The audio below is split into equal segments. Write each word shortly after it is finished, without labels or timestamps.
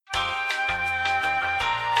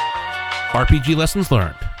RPG Lessons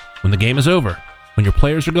Learned. When the game is over, when your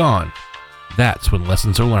players are gone, that's when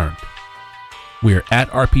lessons are learned. We are at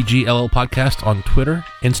RPGLL Podcast on Twitter,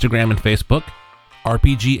 Instagram, and Facebook,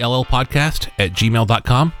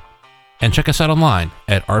 rpgllpodcast@gmail.com, and check us out online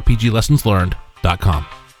at rpglessonslearned.com.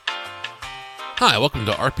 Hi, welcome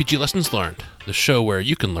to RPG Lessons Learned, the show where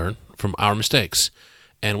you can learn from our mistakes.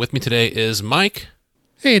 And with me today is Mike.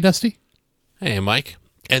 Hey, Dusty. Hey, Mike.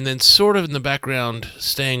 And then sort of in the background,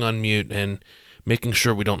 staying on mute and making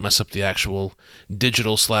sure we don't mess up the actual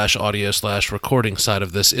digital/audio/recording side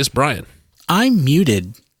of this is Brian. I'm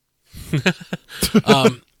muted.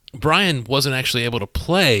 Brian wasn't actually able to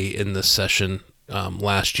play in this session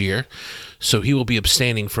last year, so he will be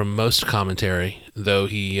abstaining from most commentary, though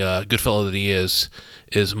he, good fellow that he is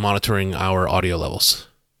monitoring our audio levels.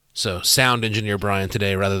 So sound engineer Brian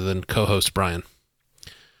today rather than co-host Brian.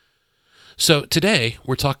 So today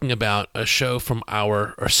we're talking about a session from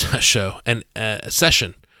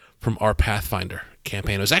our Pathfinder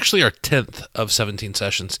campaign. It was actually our 10th of 17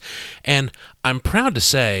 sessions, and I'm proud to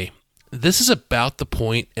say this is about the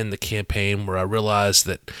point in the campaign where I realized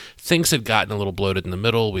that things had gotten a little bloated in the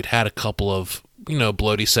middle. We'd had a couple of,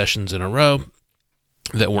 bloaty sessions in a row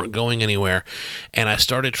that weren't going anywhere, and I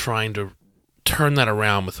started trying to turn that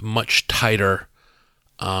around with much tighter,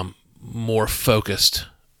 more focused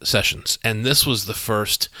sessions. And this was the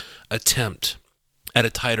first attempt at a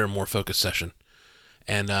tighter, more focused session.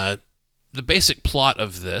 And the basic plot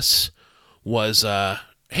of this was,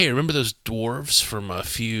 hey, remember those dwarves from a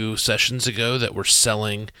few sessions ago that were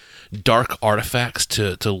selling dark artifacts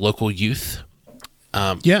to local youth?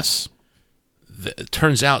 Yes. It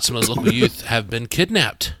turns out some of those local youth have been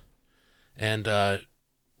kidnapped. And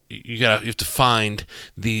you have to find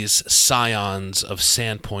these scions of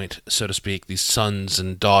Sandpoint, so to speak, these sons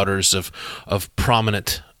and daughters of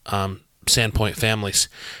prominent Sandpoint families,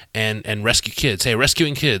 and rescue kids. Hey,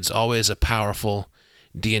 rescuing kids, always a powerful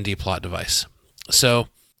D&D plot device. So,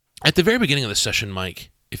 at the very beginning of the session, Mike,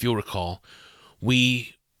 if you'll recall,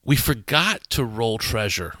 we forgot to roll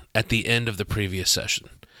treasure at the end of the previous session.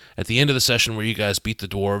 At the end of the session where you guys beat the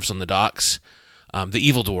dwarves on the docks, the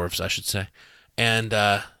evil dwarves, I should say, and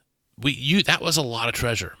that was a lot of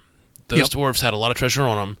treasure. Those dwarves had a lot of treasure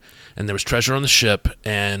on them, and there was treasure on the ship,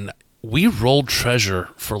 and we rolled treasure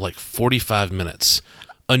for like 45 minutes.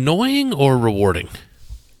 Annoying or rewarding?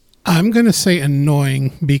 I'm going to say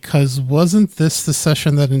annoying, because wasn't this the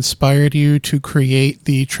session that inspired you to create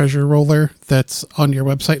the treasure roller that's on your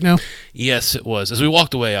website now? Yes, it was. As we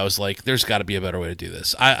walked away, I was like, there's got to be a better way to do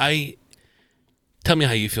this. I tell me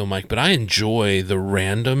how you feel, Mike, but I enjoy the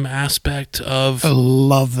random aspect of... I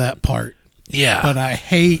love that part. Yeah. But I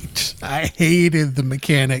hated the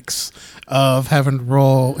mechanics of having to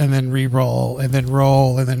roll and then re-roll and then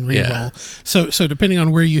roll and then re-roll. Yeah. So depending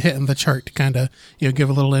on where you hit in the chart, to kind of give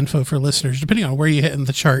a little info for listeners, depending on where you hit in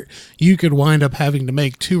the chart, you could wind up having to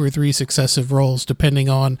make 2 or 3 successive rolls depending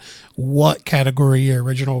on what category your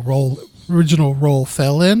original roll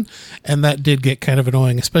fell in, and that did get kind of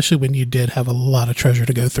annoying, especially when you did have a lot of treasure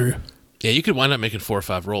to go through. Yeah, you could wind up making 4 or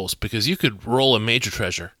 5 rolls, because you could roll a major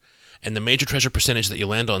treasure, and the major treasure percentage that you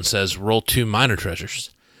land on says roll 2 minor treasures.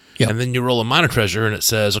 Yep. And then you roll a minor treasure, and it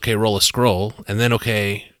says, okay, roll a scroll, and then,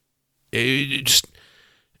 okay, it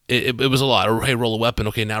was a lot. Or, hey, roll a weapon.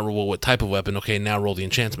 Okay, now roll what type of weapon. Okay, now roll the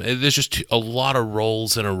enchantment. There's just a lot of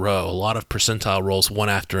rolls in a row, a lot of percentile rolls one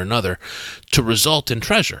after another to result in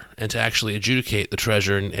treasure and to actually adjudicate the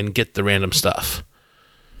treasure and get the random stuff.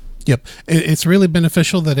 Yep. It's really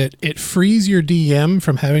beneficial that it frees your DM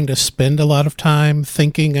from having to spend a lot of time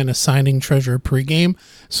thinking and assigning treasure pregame.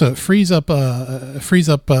 So it frees up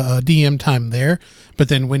DM time there. But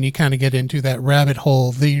then when you kind of get into that rabbit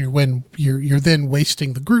hole, when you're then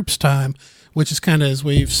wasting the group's time, which is kind of, as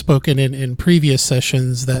we've spoken in previous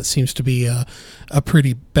sessions, that seems to be a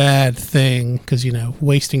pretty bad thing, because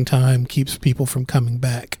wasting time keeps people from coming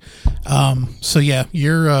back. So yeah,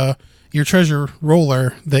 your treasure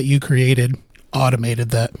roller that you created automated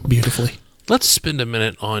that beautifully. Let's spend a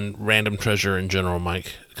minute on random treasure in general,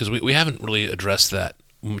 Mike, because we haven't really addressed that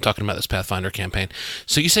when we're talking about this Pathfinder campaign.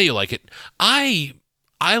 So you say you like it. I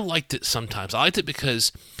liked it sometimes. I liked it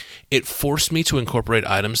because it forced me to incorporate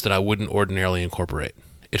items that I wouldn't ordinarily incorporate.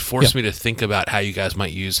 It forced me to think about how you guys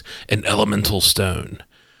might use an elemental stone.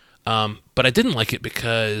 But I didn't like it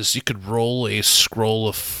because you could roll a scroll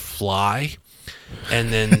of fly,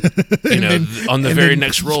 and then, on the very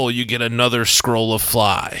next roll, you get another scroll of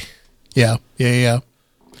fly. Yeah.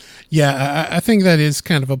 I think that is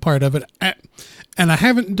kind of a part of it. And I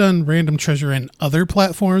haven't done random treasure in other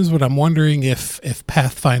platforms, but I'm wondering if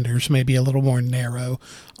Pathfinder's may be a little more narrow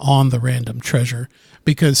on the random treasure,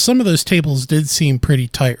 because some of those tables did seem pretty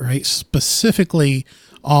tight, right? Specifically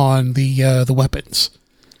on the weapons.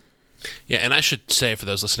 Yeah, and I should say for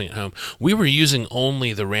those listening at home, we were using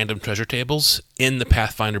only the random treasure tables in the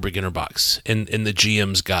Pathfinder beginner box, in the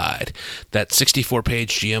GM's guide. That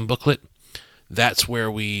 64-page GM booklet, that's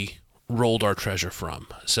where we rolled our treasure from.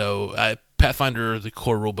 So Pathfinder, the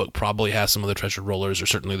core rulebook, probably has some of the treasure rollers, or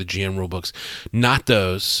certainly the GM rulebooks. Not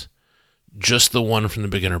those, just the one from the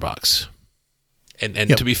beginner box. And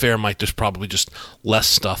Yep. To be fair, Mike, there's probably just less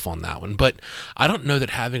stuff on that one. But I don't know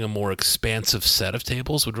that having a more expansive set of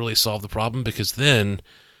tables would really solve the problem, because then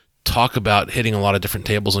talk about hitting a lot of different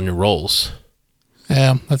tables on your rolls.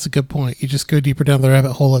 Yeah, that's a good point. You just go deeper down the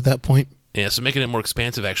rabbit hole at that point. Yeah, so making it more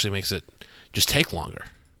expansive actually makes it just take longer.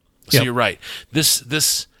 So Yep. You're right.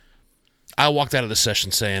 This I walked out of the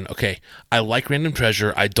session saying, okay, I like random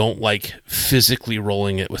treasure. I don't like physically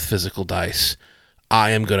rolling it with physical dice.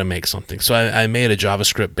 I am going to make something. So I made a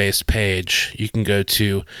JavaScript-based page. You can go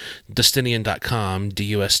to Dustinian.com,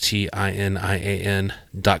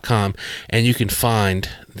 Dustinian.com, and you can find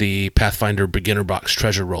the Pathfinder Beginner Box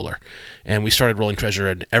Treasure Roller. And we started rolling treasure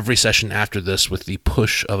in every session after this with the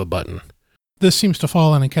push of a button. This seems to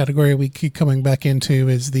fall in a category we keep coming back into,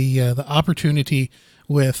 is the opportunity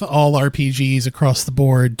with all RPGs across the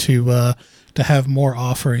board to have more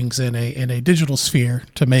offerings in a digital sphere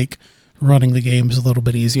to make running the games a little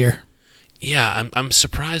bit easier. Yeah, I'm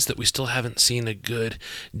surprised that we still haven't seen a good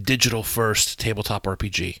digital-first tabletop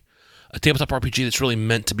RPG. A tabletop RPG that's really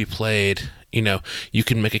meant to be played. You know, you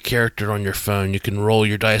can make a character on your phone. You can roll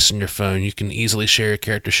your dice on your phone. You can easily share your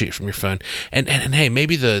character sheet from your phone. And hey,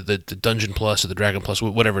 maybe the Dungeon Plus or the Dragon Plus,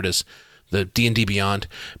 whatever it is, the D&D Beyond,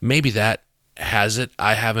 maybe that has it.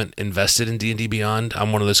 I haven't invested in D&D Beyond.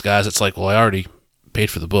 I'm one of those guys that's like, well, I already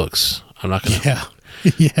paid for the books. I'm not going to... Yeah.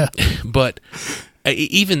 Yeah. But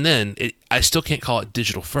even then, I still can't call it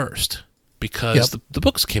digital first, because Yep. the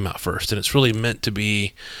books came out first, and it's really meant to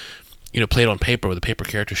be, played on paper with a paper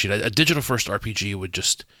character sheet. A digital first RPG would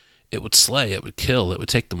slay, it would kill, it would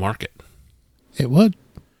take the market. It would.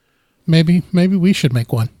 Maybe we should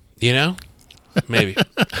make one. Maybe.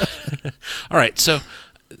 All right, so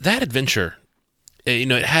that adventure,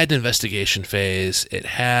 it had an investigation phase. It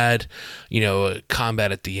had, a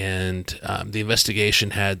combat at the end. The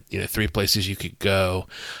investigation had, 3 places you could go.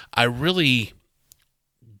 I really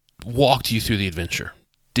walked you through the adventure.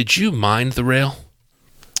 Did you mind the rail?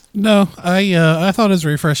 No, I thought it was a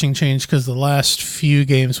refreshing change, because the last few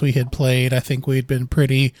games we had played, I think we'd been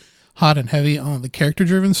pretty hot and heavy on the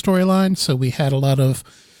character-driven storyline, so we had a lot of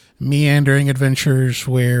meandering adventures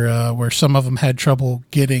where some of them had trouble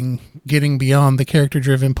getting beyond the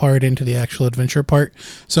character-driven part into the actual adventure part.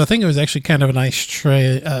 So I think it was actually kind of a nice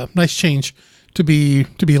change to be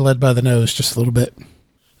led by the nose just a little bit.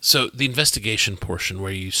 So the investigation portion,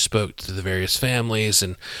 where you spoke to the various families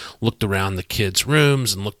and looked around the kids'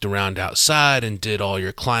 rooms and looked around outside and did all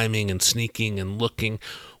your climbing and sneaking and looking,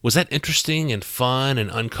 was that interesting and fun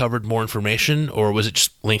and uncovered more information, or was it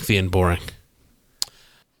just lengthy and boring?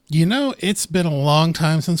 It's been a long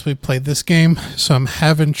time since we played this game, so I'm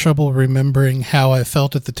having trouble remembering how I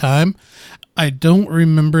felt at the time. I don't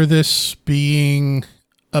remember this being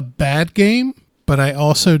a bad game, but I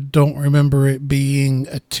also don't remember it being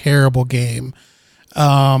a terrible game.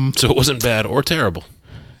 So it wasn't bad or terrible.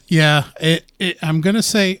 Yeah, I'm gonna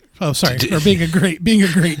say, or being a great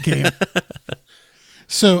game.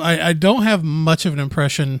 So I don't have much of an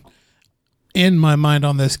impression in my mind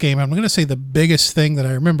on this game. I'm going to say the biggest thing that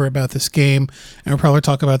I remember about this game, and we'll probably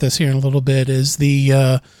talk about this here in a little bit, is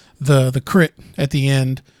the crit at the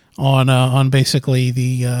end on basically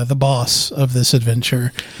the boss of this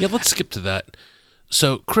adventure. Yeah, let's skip to that.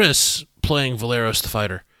 So Chris, playing Valeros the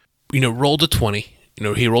fighter, rolled a 20.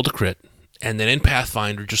 He rolled a crit. And then in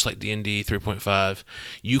Pathfinder, just like D&D 3.5,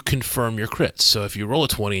 you confirm your crits. So if you roll a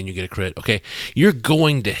 20 and you get a crit, okay, you're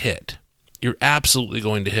going to hit. You're absolutely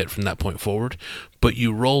going to hit from that point forward. But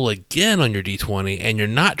you roll again on your D20, and you're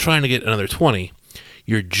not trying to get another 20.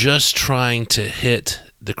 You're just trying to hit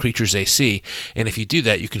the creature's AC. And if you do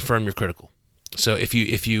that, you confirm your critical. So if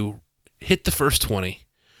you hit the first 20,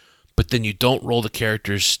 but then you don't roll the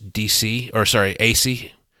character's AC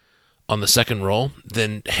on the second roll,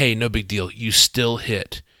 then hey, no big deal. You still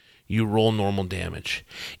hit. You roll normal damage.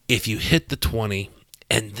 If you hit the 20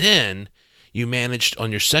 and then you managed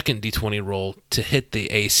on your second D20 roll to hit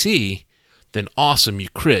the AC, then awesome, you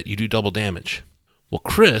crit. You do double damage. Well,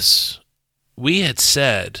 Chris, we had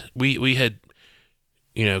said, we had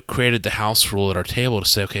created the house rule at our table to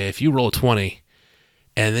say, okay, if you roll a 20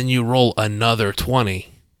 and then you roll another 20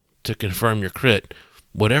 to confirm your crit,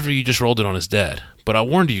 whatever you just rolled it on is dead. But I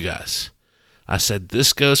warned you guys. I said,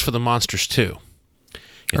 this goes for the monsters too.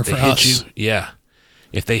 Or for us.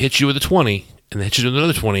 If they hit you with a 20 and they hit you with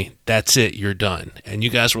another 20, that's it. You're done. And you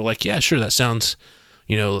guys were like, yeah, sure. That sounds,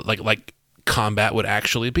 like combat would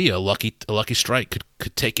actually be. A lucky strike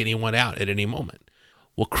could take anyone out at any moment.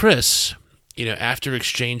 Well, Chris, after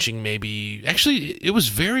exchanging actually, it was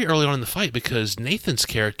very early on in the fight because Nathan's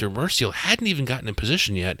character, Merciel, hadn't even gotten in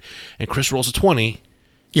position yet. And Chris rolls a 20.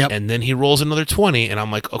 Yep. And then he rolls another 20. And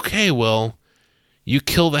I'm like, okay, well, you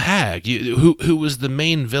kill the hag. Who was the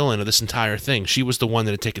main villain of this entire thing? She was the one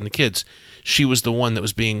that had taken the kids. She was the one that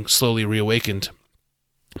was being slowly reawakened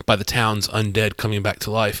by the town's undead coming back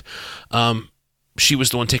to life. She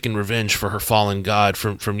was the one taking revenge for her fallen god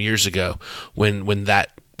from years ago when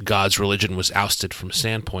that god's religion was ousted from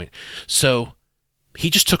Sandpoint. So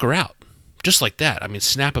he just took her out. Just like that. I mean,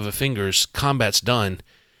 snap of a fingers, combat's done.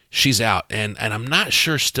 She's out, and I'm not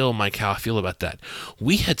sure still, Mike, how I feel about that.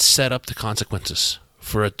 We had set up the consequences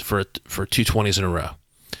for 220s in a row.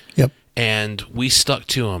 Yep. And we stuck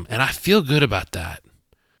to them, and I feel good about that.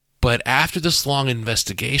 But after this long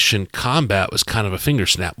investigation, combat was kind of a finger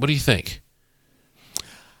snap. What do you think?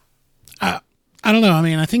 I don't know. I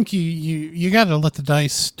mean, I think you got to let the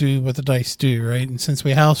dice do what the dice do, right? And since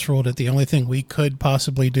we house ruled it, the only thing we could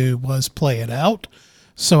possibly do was play it out.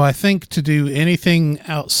 So I think to do anything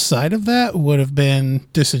outside of that would have been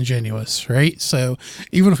disingenuous, right? So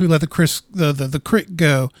even if we let the crit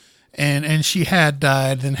go and she had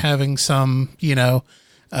died, then having some,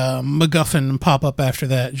 MacGuffin pop up after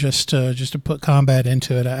that just to put combat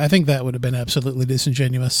into it, I think that would have been absolutely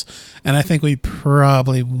disingenuous. And I think we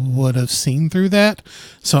probably would have seen through that.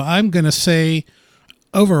 So I'm going to say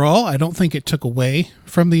overall, I don't think it took away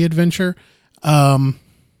from the adventure.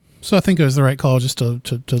 So I think it was the right call just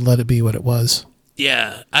to let it be what it was.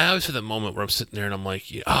 Yeah, I always have that moment where I'm sitting there and I'm like,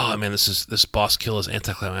 oh man, this boss kill is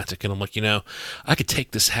anticlimactic, and I'm like, I could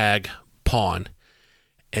take this hag pawn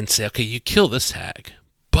and say, okay, you kill this hag,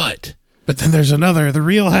 but then there's the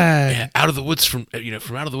real hag. Yeah, out of the woods from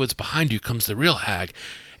out of the woods behind you comes the real hag,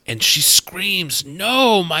 and she screams,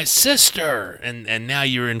 "No, my sister!" And now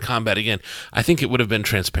you're in combat again. I think it would have been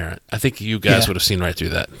transparent. I think you guys would have seen right through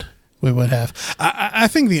that. We would have. I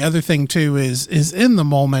think the other thing too is in the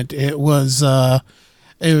moment it was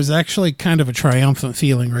actually kind of a triumphant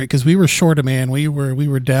feeling, right? Because we were short a man, we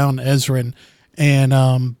were down Ezran,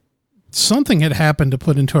 and something had happened to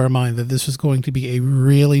put into our mind that this was going to be a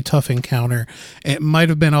really tough encounter. It might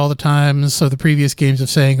have been all the times of the previous games of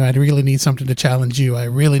saying, "I really need something to challenge you. I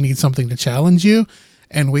really need something to challenge you,"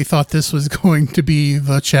 and we thought this was going to be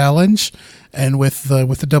the challenge, and with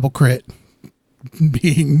the double crit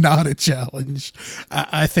being not a challenge,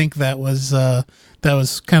 I think that was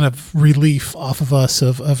kind of relief off of us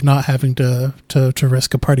of not having to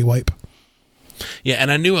risk a party wipe. Yeah,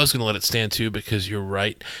 and I knew I was going to let it stand too, because you're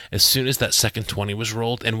right. As soon as that second 20 was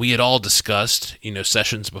rolled, and we had all discussed,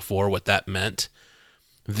 sessions before what that meant,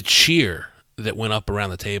 the cheer that went up around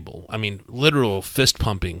the table. I mean, literal fist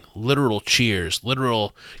pumping, literal cheers,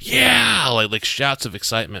 literal like shouts of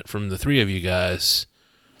excitement from the three of you guys.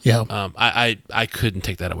 Yeah. I couldn't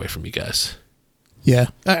take that away from you guys. Yeah,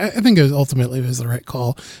 I think it was the right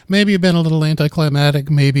call. Maybe it been a little anticlimactic.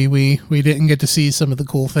 Maybe we didn't get to see some of the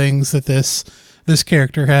cool things that this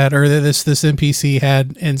character had, or that this NPC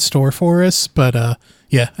had in store for us. But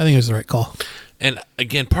yeah, I think it was the right call. And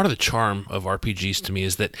again, part of the charm of RPGs to me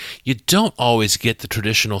is that you don't always get the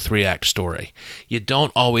traditional 3-act story. You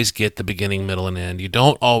don't always get the beginning, middle, and end. You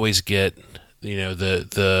don't always get you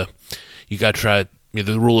got to try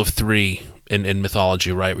the rule of 3 in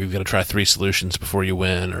mythology, right? We've got to try 3 solutions before you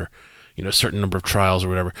win, or a certain number of trials or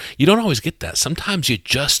whatever. You don't always get that. Sometimes you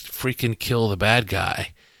just freaking kill the bad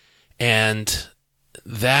guy, and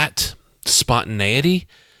that spontaneity,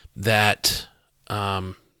 that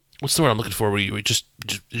what's the word I'm looking for? Where you just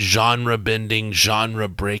genre bending, genre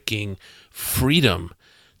breaking freedom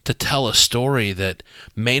to tell a story that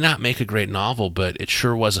may not make a great novel, but it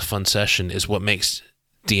sure was a fun session, is what makes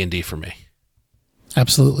D&D for me.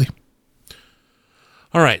 Absolutely.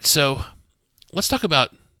 All right, so let's talk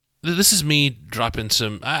about, this is me dropping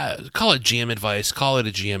some, call it GM advice, call it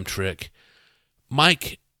a GM trick.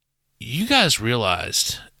 Mike, you guys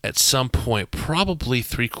realized at some point, probably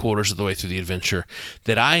 3/4 of the way through the adventure,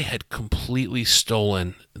 that I had completely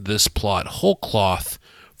stolen this plot, whole cloth,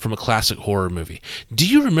 from a classic horror movie. Do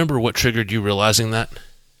you remember what triggered you realizing that?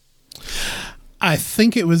 I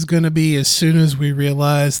think it was going to be as soon as we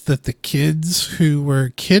realized that the kids who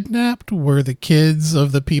were kidnapped were the kids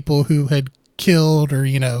of the people who had killed or,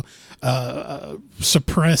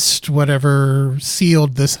 suppressed whatever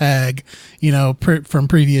sealed this hag, from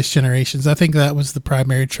previous generations. I think that was the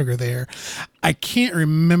primary trigger there. I can't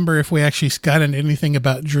remember if we actually got into anything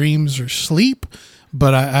about dreams or sleep,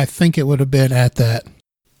 but I think it would have been at that.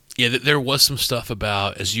 Yeah, there was some stuff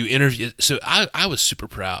about as you interview. So I was super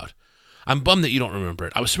proud. I'm bummed that you don't remember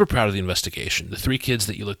it. I was super proud of the investigation. The 3 kids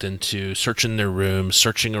that you looked into, searching their rooms,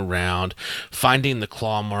 searching around, finding the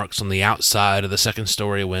claw marks on the outside of the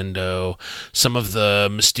second-story window, some of the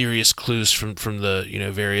mysterious clues from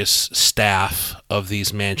the various staff of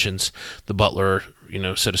these mansions, the butler,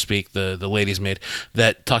 so to speak, the lady's maid,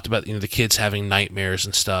 that talked about the kids having nightmares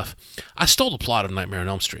and stuff. I stole the plot of Nightmare on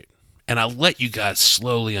Elm Street, and I let you guys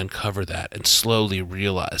slowly uncover that and slowly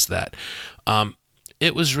realize that.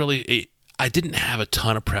 It was really... I didn't have a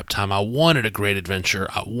ton of prep time. I wanted a great adventure.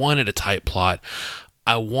 I wanted a tight plot.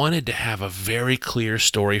 I wanted to have a very clear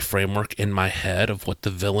story framework in my head of what the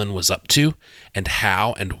villain was up to and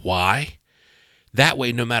how and why. That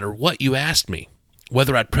way, no matter what you asked me,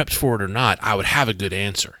 whether I'd prepped for it or not, I would have a good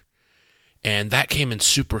answer. And that came in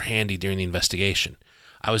super handy during the investigation.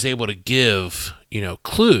 I was able to give,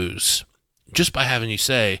 clues just by having you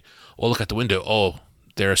say, well, look at the window. Oh,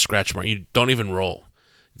 there's a scratch mark. You don't even roll.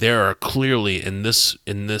 There are clearly in this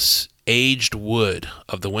aged wood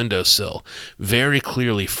of the windowsill, very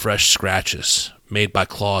clearly fresh scratches made by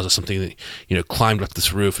claws of something that climbed up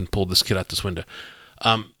this roof and pulled this kid out this window.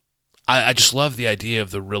 I just love the idea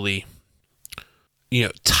of the really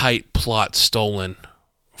tight plot stolen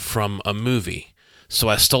from a movie. So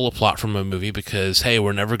I stole a plot from a movie because hey,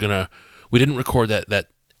 we didn't record that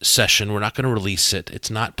session. We're not going to release it. It's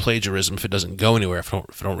not plagiarism if it doesn't go anywhere, if I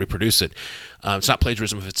don't reproduce it. It's not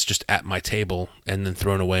plagiarism if it's just at my table and then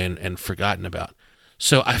thrown away and forgotten about.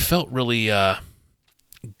 So I felt really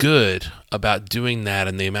good about doing that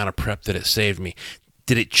and the amount of prep that it saved me.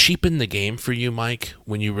 Did it cheapen the game for you, Mike,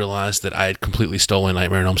 when you realized that I had completely stolen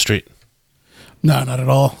Nightmare on Elm Street? No, not at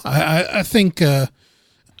all. I think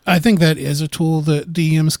that is a tool that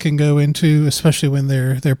DMs can go into, especially when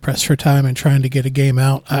they're pressed for time and trying to get a game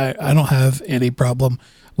out. I don't have any problem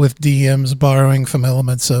with DMs borrowing from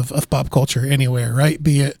elements of pop culture anywhere, right?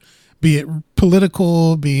 Be it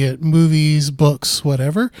political, be it movies, books,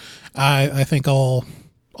 whatever. I think all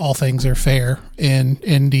things are fair in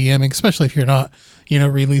DMing, especially if you're not,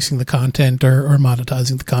 releasing the content or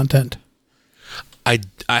monetizing the content. I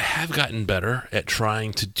have gotten better at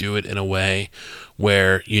trying to do it in a way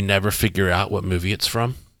where you never figure out what movie it's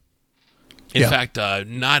from. In fact,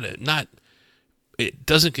 it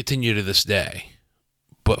doesn't continue to this day.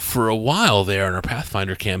 But for a while there in our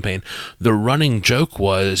Pathfinder campaign, the running joke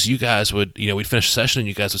was you guys would, we'd finish a session and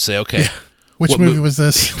you guys would say, okay, which movie was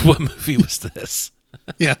this? What movie was this?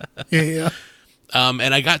 Yeah.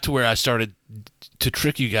 And I got to where I started to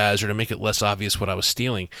trick you guys or to make it less obvious what I was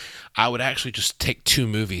stealing. I would actually just take 2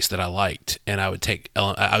 movies that I liked, and I would say,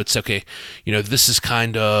 okay, this is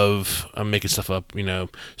kind of, I'm making stuff up,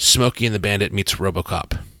 Smokey and the Bandit meets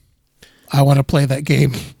RoboCop. I want to play that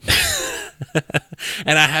game.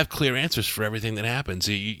 And I have clear answers for everything that happens.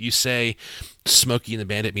 You say Smokey and the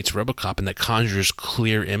Bandit meets RoboCop, and that conjures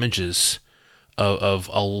clear images of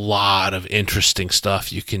a lot of interesting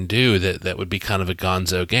stuff you can do that would be kind of a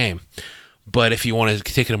gonzo game. But if you want to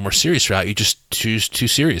take it a more serious route, you just choose 2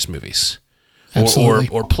 serious movies.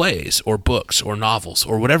 Or plays, or books, or novels,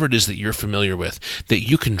 or whatever it is that you're familiar with that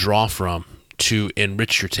you can draw from to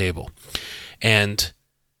enrich your table. And,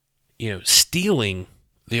 stealing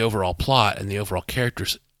the overall plot and the overall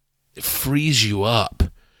characters frees you up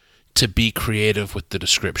to be creative with the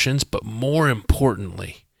descriptions, but more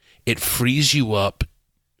importantly, it frees you up.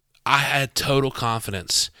 I had total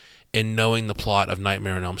confidence in knowing the plot of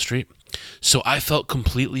Nightmare on Elm Street, so I felt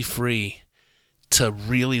completely free to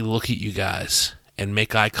really look at you guys and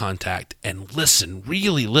make eye contact and listen,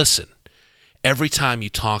 really listen, every time you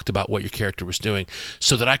talked about what your character was doing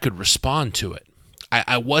so that I could respond to it.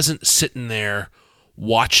 I wasn't sitting there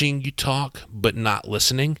watching you talk but not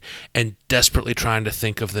listening and desperately trying to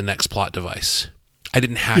think of the next plot device. I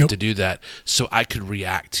didn't have to do that, so I could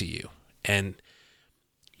react to you. And,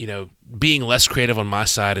 being less creative on my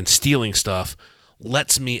side and stealing stuff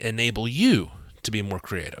lets me enable you to be more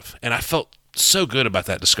creative. And I felt so good about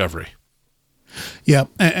that discovery. Yeah,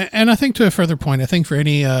 and I think to a further point, I think for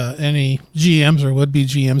any GMs or would be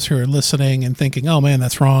GMs who are listening and thinking, "Oh man,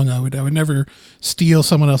 that's wrong. I would never steal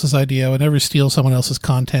someone else's idea. I would never steal someone else's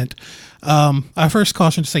content." I first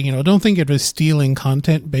caution to say, don't think it is stealing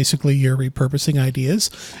content. Basically, you're repurposing ideas,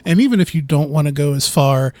 and even if you don't want to go as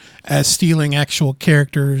far as stealing actual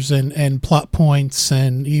characters and plot points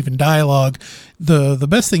and even dialogue, the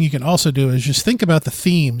best thing you can also do is just think about the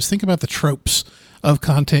themes, think about the tropes of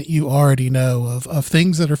content you already know, of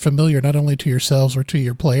things that are familiar not only to yourselves or to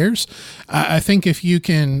your players. I think if you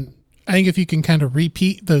can kind of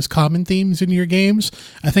repeat those common themes in your games,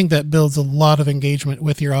 I think that builds a lot of engagement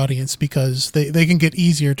with your audience, because they can get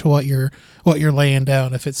easier to what you're laying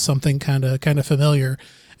down if it's something kind of familiar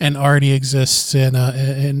and already exists in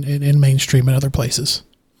mainstream and other places.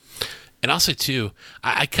 And I'll say too,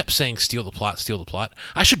 I kept saying steal the plot, steal the plot.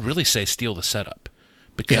 I should really say steal the setup.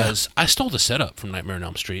 Because I stole the setup from Nightmare on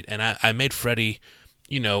Elm Street, and I made Freddy,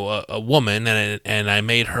 a woman, and I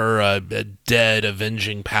made her a dead,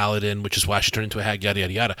 avenging paladin, which is why she turned into a hag, yada,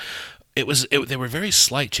 yada, yada. They were very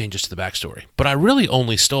slight changes to the backstory, but I really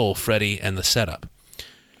only stole Freddy and the setup.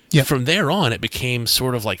 Yep. From there on, it became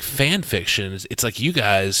sort of like fan fiction. It's like you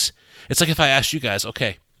guys, it's like if I asked you guys,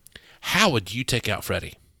 okay, how would you take out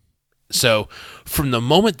Freddy? So from the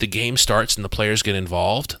moment the game starts and the players get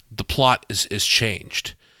involved, the plot is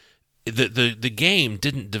changed. The game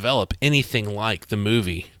didn't develop anything like the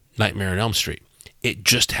movie Nightmare on Elm Street. It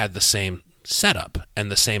just had the same setup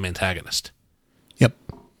and the same antagonist. Yep.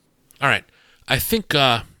 All right. I think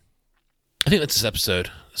that's this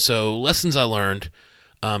episode. So lessons I learned.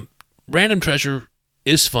 Random treasure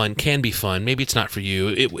is fun, can be fun. Maybe it's not for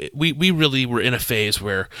you. We really were in a phase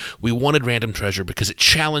where we wanted random treasure because it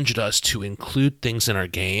challenged us to include things in our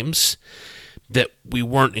games that we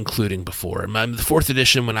weren't including before. In the 4th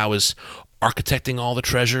edition, when I was architecting all the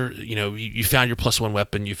treasure, you found your +1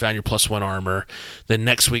 weapon, you found your +1 armor. Then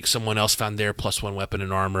next week, someone else found their +1 weapon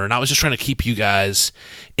and armor. And I was just trying to keep you guys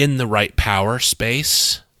in the right power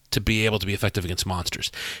space to be able to be effective against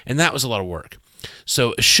monsters. And that was a lot of work.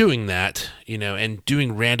 So eschewing that, and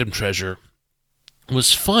doing random treasure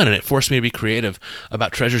was fun, and it forced me to be creative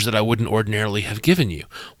about treasures that I wouldn't ordinarily have given you.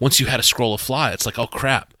 Once you had a scroll of fly, it's like, oh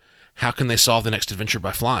crap, how can they solve the next adventure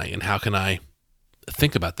by flying? And how can I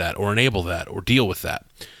think about that or enable that or deal with that?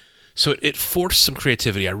 So it forced some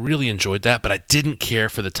creativity. I really enjoyed that, but I didn't care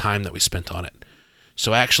for the time that we spent on it.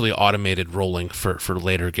 So I actually automated rolling for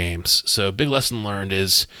later games. So big lesson learned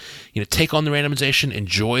is, take on the randomization,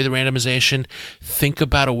 enjoy the randomization, think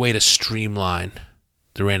about a way to streamline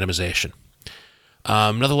the randomization.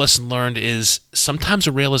 Another lesson learned is sometimes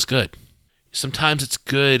a rail is good. Sometimes it's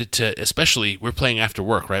good to, especially we're playing after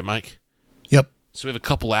work, right, Mike? Yep. So we have a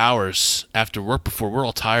couple hours after work before we're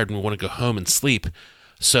all tired and we want to go home and sleep.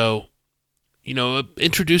 So,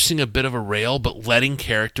 introducing a bit of a rail, but letting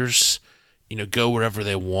characters go wherever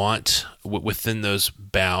they want within those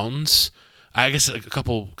bounds. I guess a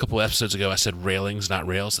couple episodes ago I said railings, not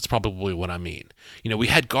rails. That's probably what I mean. We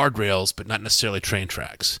had guardrails, but not necessarily train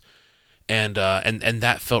tracks. And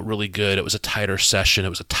that felt really good. It was a tighter session. It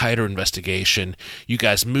was a tighter investigation. You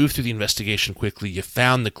guys moved through the investigation quickly. You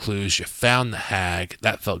found the clues. You found the hag.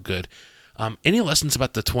 That felt good. Any lessons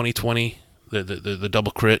about the 2020, the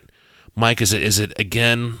double crit? Mike, is it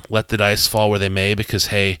again, let the dice fall where they may, because,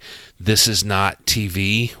 hey, this is not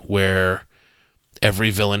TV where every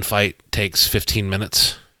villain fight takes 15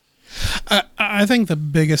 minutes? I think the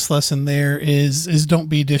biggest lesson there is don't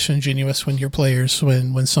be disingenuous when your players,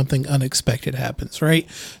 when something unexpected happens, right?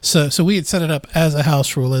 So we had set it up as a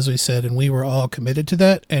house rule, as we said, and we were all committed to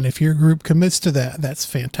that. And if your group commits to that, that's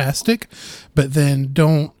fantastic. But then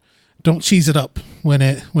don't cheese it up when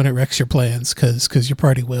it wrecks your plans, because your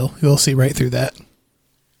party will. You'll see right through that.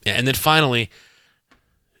 Yeah, and then finally,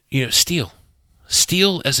 steal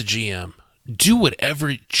as a GM. Do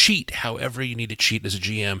whatever, cheat however you need to cheat as a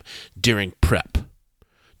GM during prep.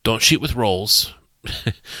 Don't cheat with rolls.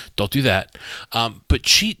 Don't do that. But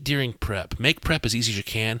cheat during prep. Make prep as easy as you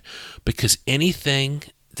can, because anything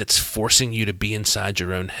that's forcing you to be inside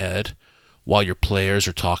your own head while your players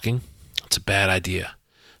are talking, it's a bad idea.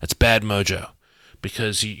 That's bad mojo,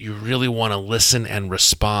 because you really want to listen and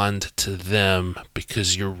respond to them,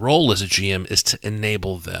 because your role as a GM is to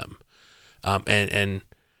enable them. And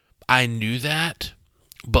I knew that,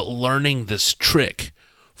 but learning this trick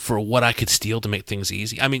for what I could steal to make things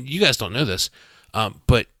easy. I mean, you guys don't know this,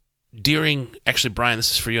 but actually, Brian,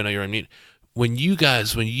 this is for you. I know you're on mute. When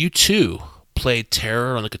you two played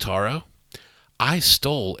Terror on the Kitaro, I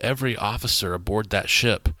stole every officer aboard that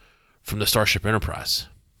ship from the Starship Enterprise.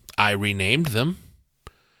 I renamed them.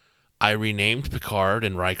 I renamed Picard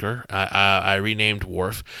and Riker. I renamed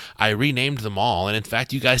Worf. I renamed them all. And in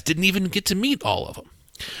fact, you guys didn't even get to meet all of them.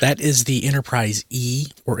 That is the Enterprise E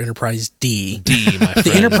or Enterprise D. D, my friend.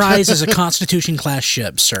 The Enterprise is a Constitution-class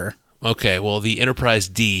ship, sir. Okay, well, the Enterprise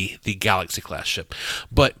D, the Galaxy-class ship.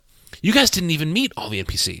 But you guys didn't even meet all the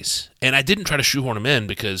NPCs. And I didn't try to shoehorn them in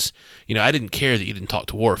because, I didn't care that you didn't talk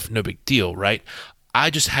to Worf. No big deal, right? I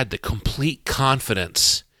just had the complete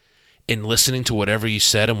confidence in listening to whatever you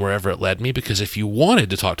said and wherever it led me, because if you wanted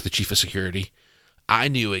to talk to the Chief of Security, I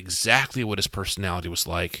knew exactly what his personality was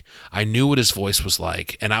like. I knew what his voice was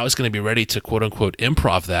like, and I was going to be ready to quote-unquote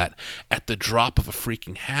improv that at the drop of a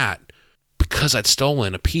freaking hat because I'd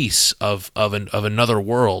stolen a piece of another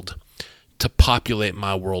world to populate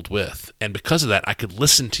my world with. And because of that, I could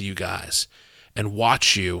listen to you guys and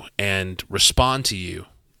watch you and respond to you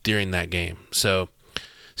during that game. So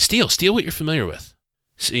steal what you're familiar with.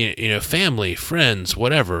 Family, friends,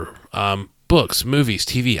 whatever, books, movies,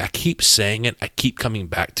 TV. I keep saying it. I keep coming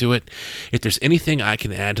back to it. If there's anything I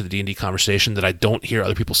can add to the D&D conversation that I don't hear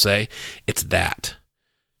other people say, it's that.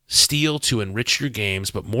 Steal to enrich your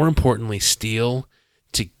games, but more importantly, steal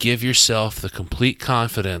to give yourself the complete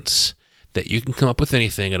confidence that you can come up with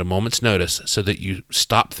anything at a moment's notice so that you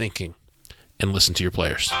stop thinking and listen to your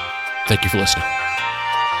players. Thank you for listening.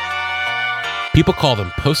 People call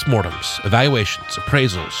them postmortems, evaluations,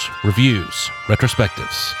 appraisals, reviews,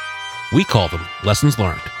 retrospectives. We call them lessons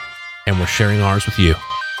learned, and we're sharing ours with you.